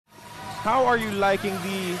how are you liking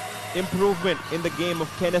the improvement in the game of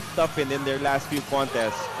Kenneth Tuffin in their last few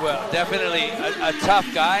contests? Well, definitely a tough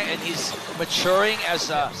guy, and he's maturing as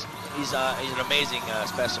he's an amazing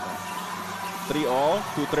specimen. 3-all,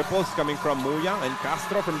 2 triples coming from Muyang and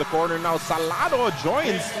Castro from the corner now. Salado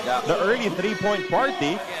joins the early three-point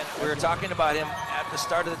party. Again, we were talking about him at the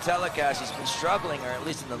start of the telecast. He's been struggling, or at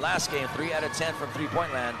least in the last game, 3 out of 10 from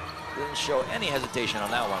three-point land. Didn't show any hesitation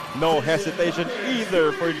on that one. No hesitation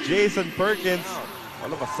either for Jason Perkins.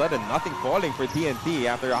 All of a sudden, nothing falling for TNT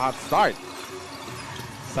after a hot start.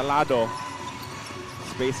 Salado.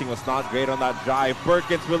 Spacing was not great on that drive.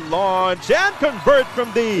 Perkins will launch and convert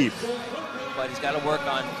from deep. But he's got to work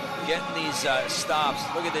on getting these stops.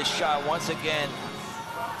 Look at this shot once again.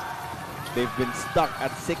 They've been stuck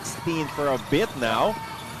at 16 for a bit now.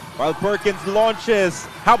 While Perkins launches.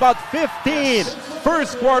 How about 15?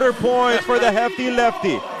 First quarter points for the hefty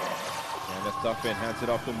lefty. And the Tuffin hands it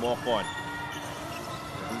off to Mocon.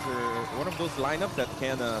 These are one of those lineups that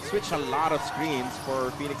can switch a lot of screens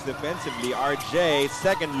for Phoenix defensively. RJ,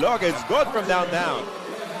 second look, is good from downtown.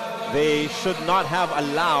 They should not have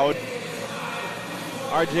allowed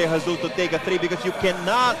RJ Hazul to take a 3 because you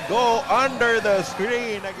cannot go under the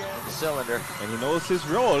screen against the cylinder. And he knows his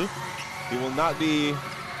role. He will not be,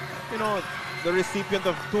 you know, the recipient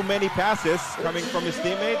of too many passes coming from his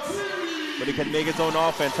teammates, but he can make his own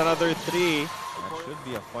offense. Another 3. That should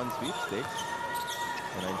be a fun sweepstakes.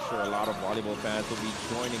 And I'm sure a lot of volleyball fans will be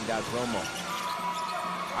joining that promo.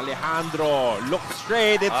 Alejandro, look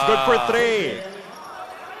straight, it's good for 3.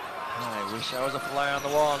 I wish I was a fly on the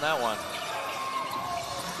wall on that one.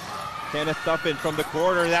 Kenneth Tuffin from the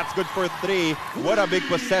corner, that's good for 3. What a big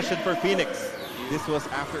possession for Phoenix. This was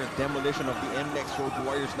after a demolition of the MX Road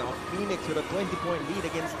Warriors. Now Phoenix with a 20-point lead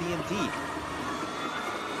against TNT.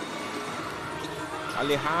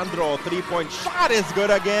 Alejandro, 3-point shot is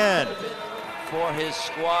good again. For his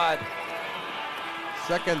squad.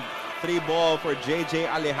 Second 3-ball for JJ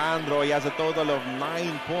Alejandro. He has a total of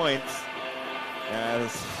 9 points.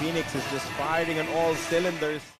 As Phoenix is just firing on all cylinders.